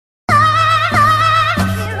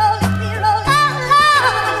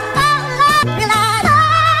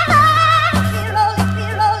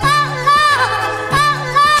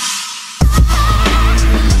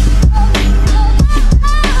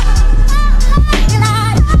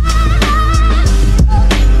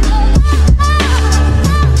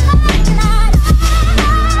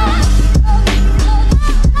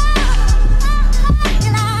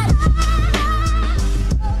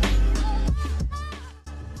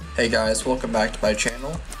Hey guys, welcome back to my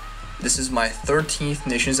channel. This is my 13th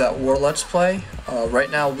Nations at War Let's Play.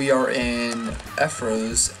 Right now we are in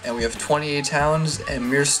Efros and we have 28 towns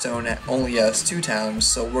and Mirestone only has 2 towns,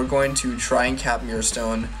 so we're going to try and cap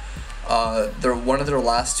Mirestone. One of their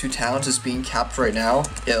last 2 towns is being capped right now.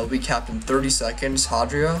 Yeah, it'll be capped in 30 seconds,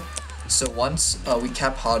 Hadria. So once we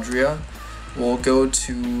cap Hadria, we'll go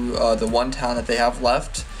to the one town that they have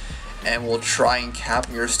left, and we'll try and cap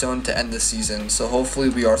Mirestone to end the season. So hopefully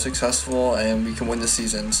we are successful and we can win the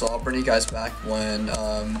season. So I'll bring you guys back when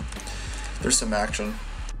there's some action.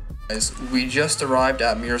 Guys, we just arrived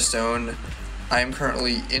at Mirestone. I am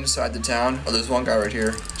currently inside the town. Oh, there's one guy right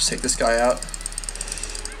here. Just take this guy out.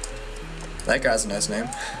 That guy's a nice name.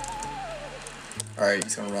 Alright,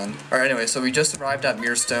 he's gonna run. Alright, anyway, so we just arrived at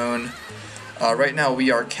Mirestone. Right now we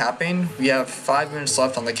are capping. We have 5 minutes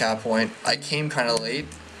left on the cap point. I came kind of late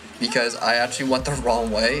because I actually went the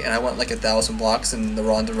wrong way and I went like 1,000 blocks in the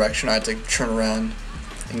wrong direction. I had to turn around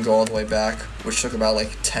and go all the way back, which took about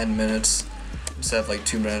like 10 minutes instead of like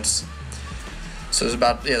 2 minutes. So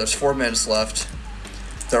there's 4 minutes left.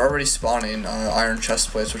 They're already spawning iron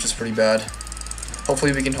chest plates, which is pretty bad.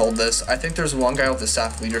 Hopefully we can hold this. I think there's one guy with the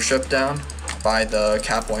staff leadership down by the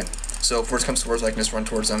cap point. So if worst comes to worst, I can just run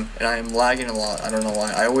towards him. And I am lagging a lot. I don't know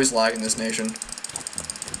why. I always lag in this nation.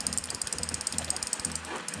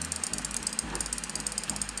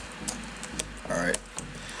 Alright.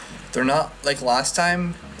 They're not like last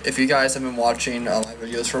time. If you guys have been watching my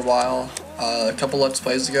videos for a while, a couple Let's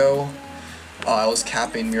Plays ago, I was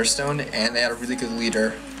capping Mirestone and they had a really good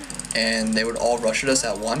leader. And they would all rush at us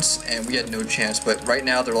at once, and we had no chance. But right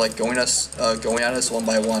now they're like going at us one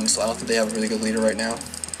by one, so I don't think they have a really good leader right now.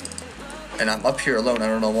 And I'm up here alone, I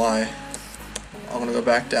don't know why. I'm gonna go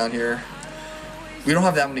back down here. We don't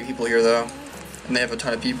have that many people here though, and they have a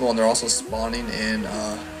ton of people, and they're also spawning in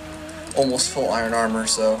almost full iron armor,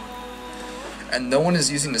 so. And no one is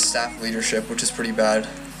using the staff leadership, which is pretty bad.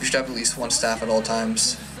 You should have at least 1 staff at all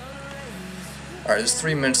times. Alright, there's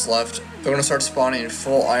 3 minutes left. They're gonna start spawning in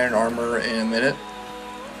full iron armor in a minute.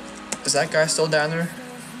 Is that guy still down there?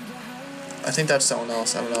 I think that's someone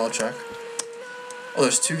else. I don't know, I'll check. Oh,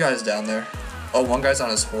 there's 2 guys down there. Oh, one guy's on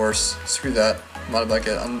his horse. Screw that. I'm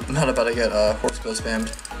not about to get horse bill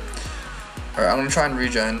spammed. Alright, I'm gonna try and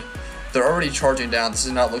regen. They're already charging down. This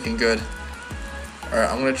is not looking good. Alright,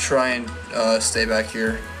 I'm gonna try and stay back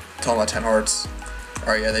here. Tell them about 10 hearts.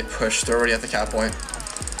 Alright, yeah, they pushed. They're already at the cap point.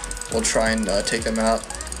 We'll try and take them out.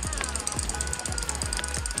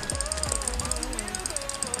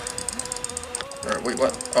 Alright, wait,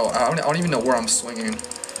 what? Oh, I don't even know where I'm swinging.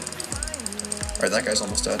 Alright, that guy's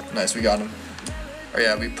almost dead. Nice, we got him. Alright,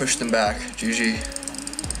 yeah, we pushed them back. GG.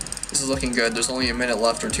 This is looking good. There's only a minute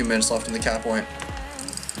left or 2 minutes left in the cap point.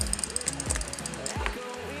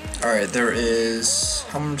 Alright, there is...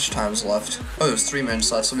 how much time is left? Oh, there's 3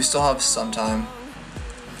 minutes left, so we still have some time.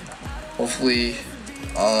 Hopefully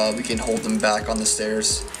we can hold them back on the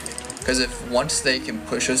stairs, because if once they can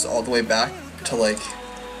push us all the way back to like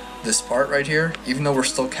this part right here, even though we're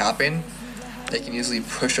still capping, they can easily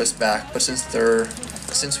push us back. But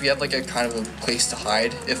since we have like a kind of a place to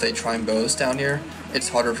hide if they try and bow us down here, it's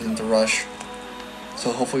harder for them to rush.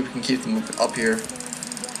 So hopefully we can keep them up here.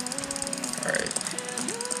 Alright.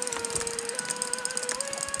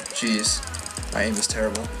 Jeez, my aim is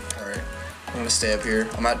terrible. Alright. I'm gonna stay up here.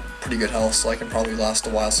 I'm at pretty good health, so I can probably last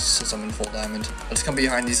a while since I'm in full diamond. I'll just come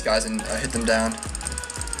behind these guys and hit them down.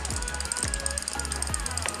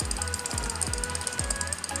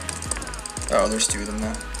 Oh, there's 2 of them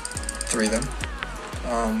now. 3 of them.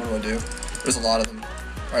 What do I do? There's a lot of them.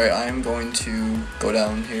 Alright, I am going to go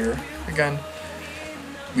down here again.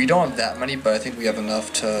 We don't have that many, but I think we have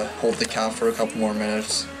enough to hold the cap for a couple more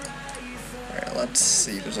minutes. Alright, let's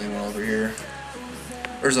see if there's anyone over here.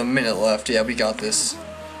 There's a minute left. Yeah, we got this.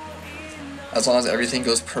 As long as everything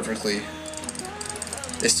goes perfectly.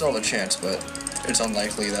 They still have a chance, but it's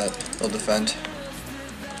unlikely that they'll defend.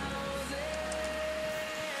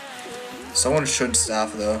 Someone should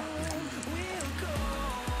staff though.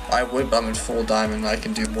 I would, but I'm in full diamond. I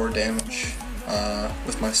can do more damage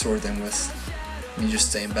with my sword than with me just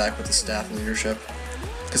staying back with the staff leadership.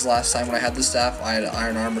 Because last time when I had the staff, I had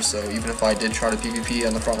iron armor, so even if I did try to PvP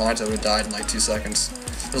on the front lines, I would have died in like 2 seconds.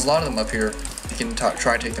 There's a lot of them up here. You can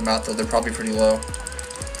try and take them out, though. They're probably pretty low.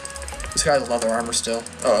 This guy has leather armor still.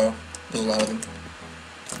 Uh-oh. There's a lot of them.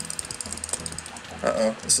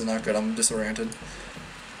 Uh-oh. This is not good. I'm disoriented.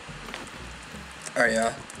 Alright,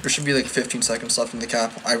 yeah. There should be like 15 seconds left in the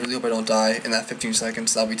cap. I really hope I don't die in that 15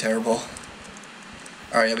 seconds. That'll be terrible.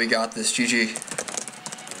 Alright, yeah, we got this. GG.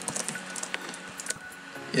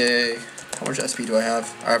 Yay. How much SP do I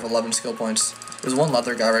have? I have 11 skill points. There's one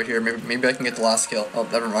leather guy right here. Maybe I can get the last kill. Oh,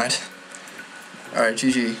 never mind. Alright,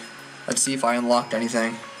 GG. Let's see if I unlocked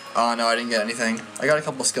anything. Oh, no, I didn't get anything. I got a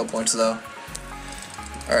couple skill points, though.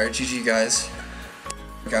 Alright, GG, guys.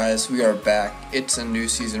 Guys, we are back. It's a new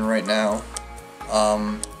season right now.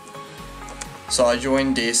 So I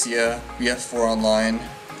joined Dacia. We have 4 online.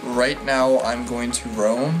 Right now, I'm going to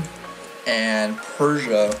Rome. And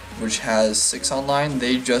Persia, which has 6 online,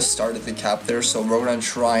 they just started the cap there, so we're going to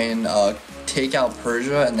try and take out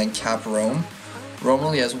Persia and then cap Rome. Rome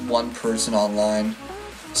only has 1 person online,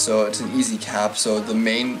 so it's an easy cap. So the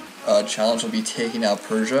main challenge will be taking out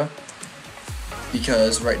Persia,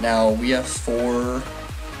 because right now we have 4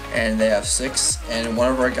 and they have 6, and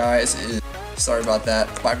one of our guys is, sorry about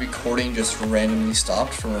that, my recording just randomly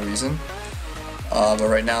stopped for no reason. But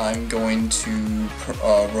right now I'm going to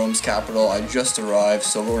Rome's capital. I just arrived,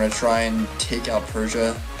 so we're going to try and take out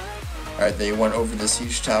Persia. Alright, they went over the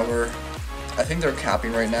siege tower. I think they're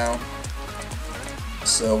capping right now,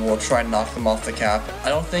 so we'll try and knock them off the cap. I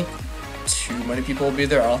don't think too many people will be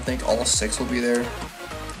there. I don't think all 6 will be there.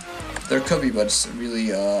 There could be, but it's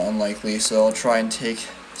really unlikely, so I'll try and take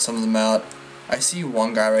some of them out. I see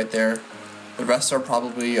one guy right there. The rest are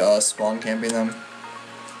probably spawn camping them.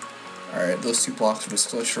 Alright, those 2 blocks are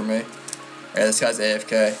just glitched for me. Alright, this guy's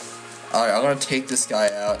AFK. Alright, I'm gonna take this guy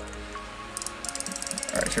out.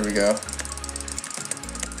 Alright, here we go.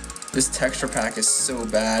 This texture pack is so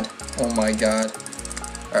bad. Oh my god.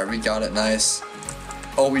 Alright, we got it, nice.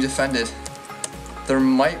 Oh, we defended. There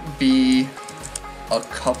might be a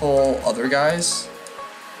couple other guys.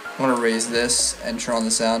 I'm gonna raise this and turn on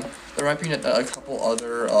the sound. There might be a couple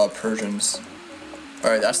other Persians.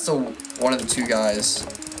 Alright, that's still one of the 2 guys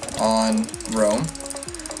on Rome.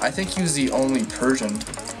 I think he was the only Persian,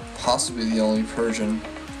 possibly the only Persian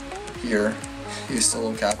here. He's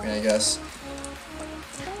still capping, I guess.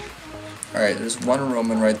 Alright, there's one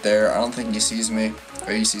Roman right there. I don't think he sees me.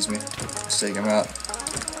 Oh, he sees me. Let's take him out.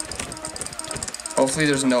 Hopefully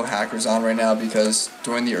there's no hackers on right now, because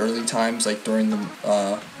during the early times, like during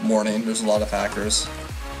the morning, there's a lot of hackers.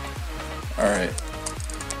 Alright.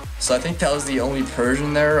 So I think that was the only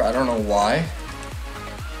Persian there. I don't know why.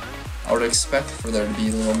 I would expect for there to be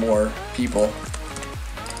a little more people.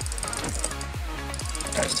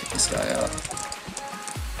 Alright, let's take this guy out.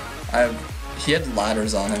 He had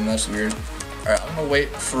ladders on him, that's weird. Alright, I'm gonna wait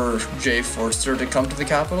for Jay Forster to come to the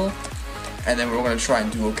capital, and then we're gonna try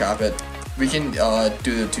and duo cap it. We can do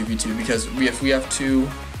the 2v2, because if we have 2,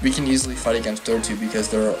 we can easily fight against their 2 because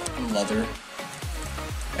they're leather.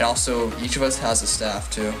 And also, each of us has a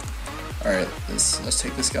staff too. Alright, let's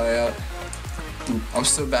take this guy out. Ooh, I'm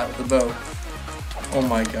so bad with the bow. Oh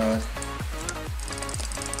my god.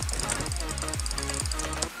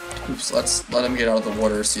 Oops, let's let him get out of the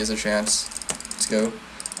water so he has a chance. Let's go.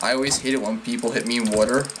 I always hate it when people hit me in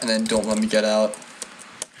water and then don't let me get out.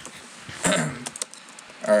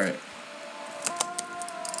 Alright.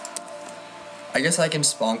 I guess I can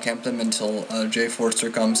spawn camp them until Jay Forster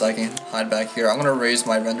comes. I can hide back here. I'm gonna raise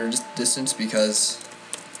my render distance because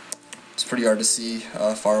it's pretty hard to see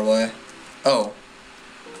far away. Oh.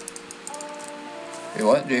 Wait,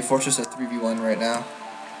 what? Jay Forster's at 3v1 right now.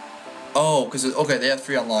 Oh, because, okay, they have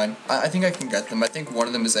 3 online. I think I can get them. I think one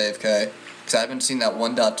of them is AFK, because I haven't seen that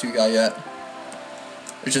 1.2 guy yet.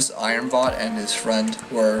 It's just Ironbot and his friend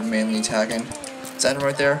who are mainly attacking. Is that him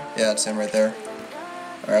right there? Yeah, it's him right there.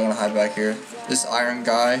 Alright, I'm gonna hide back here. This Iron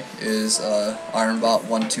guy is Ironbot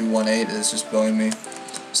 1218 is just bowing me.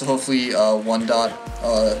 So hopefully 1 dot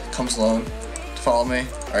comes alone to follow me.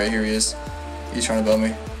 Alright, here he is. He's trying to bow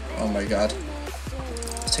me. Oh my god.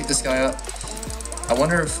 Let's take this guy out. I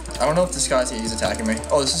don't know if this guy's, he's attacking me.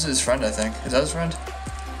 Oh, this is his friend, I think. Is that his friend?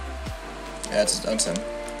 Yeah, that's him.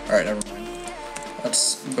 Alright, never mind.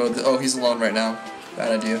 Let's go, oh, he's alone right now.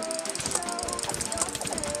 Bad idea.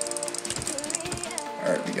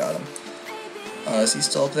 Alright, we got him. Is he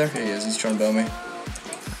still up there? Here he is, he's trying to bow me.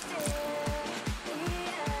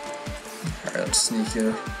 Alright, let's sneak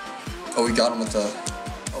here. Oh, we got him with the...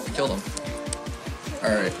 Oh, we killed him.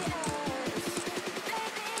 Alright.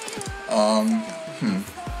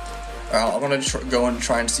 I'm gonna go and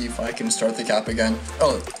try and see if I can start the cap again.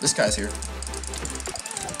 Oh, this guy's here.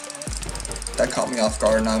 That caught me off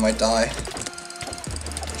guard and I might die.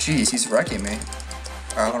 Jeez, he's wrecking me.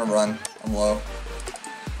 Alright, I'm gonna run. I'm low.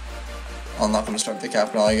 I'm not gonna start the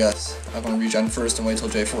cap now, I guess. I'm gonna regen first and wait till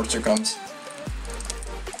Jay Forster comes.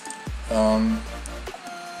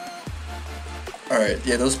 Alright,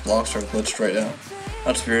 yeah, those blocks are glitched right now.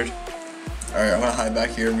 That's weird. Alright, I'm gonna hide back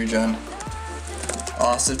here and regen.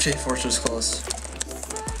 So Jay Forster's close.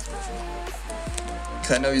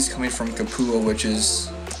 Cause I know he's coming from Capua, which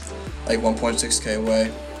is like 1.6k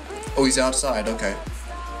away. Oh, he's outside, okay.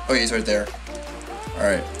 Oh, he's right there.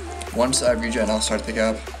 Alright, once I regen, I'll start the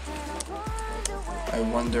gap. I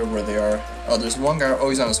wonder where they are. Oh, there's one guy. Oh,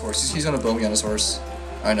 he's on his horse. He's gonna blow me on his horse.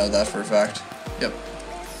 I know that for a fact. Yep.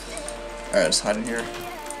 Alright, let's hide in here.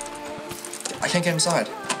 I can't get inside.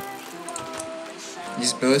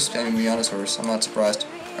 He's both spamming me on his horse. I'm not surprised.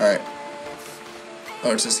 Alright.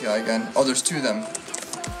 Oh, it's this guy again. Oh, there's two of them.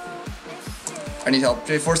 I need help.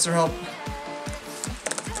 Jay Forster, help.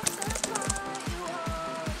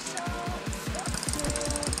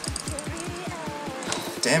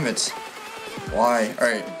 Damn it. Why?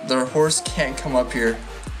 Alright, their horse can't come up here.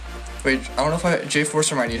 Wait, I don't know if Jay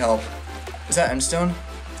Forster might need help. Is that Endstone?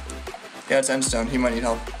 Yeah, it's Endstone. He might need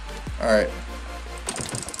help. Alright.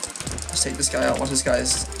 Let's take this guy out once this guy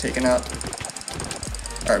is taken out.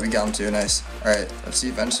 Alright, we got him too. Nice. Alright, let's see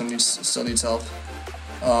if Endstone still needs help.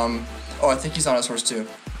 Oh, I think he's on his horse too.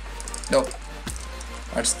 Nope.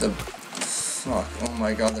 That's the... Fuck. Oh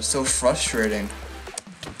my god, that's so frustrating.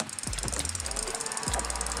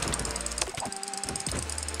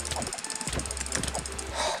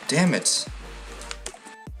 Damn it.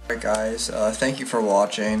 Alright guys, thank you for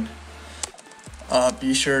watching.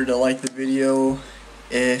 Be sure to like the video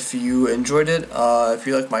if you enjoyed it. If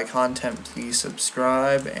you like my content, please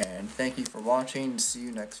subscribe, and thank you for watching. See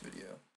you next video.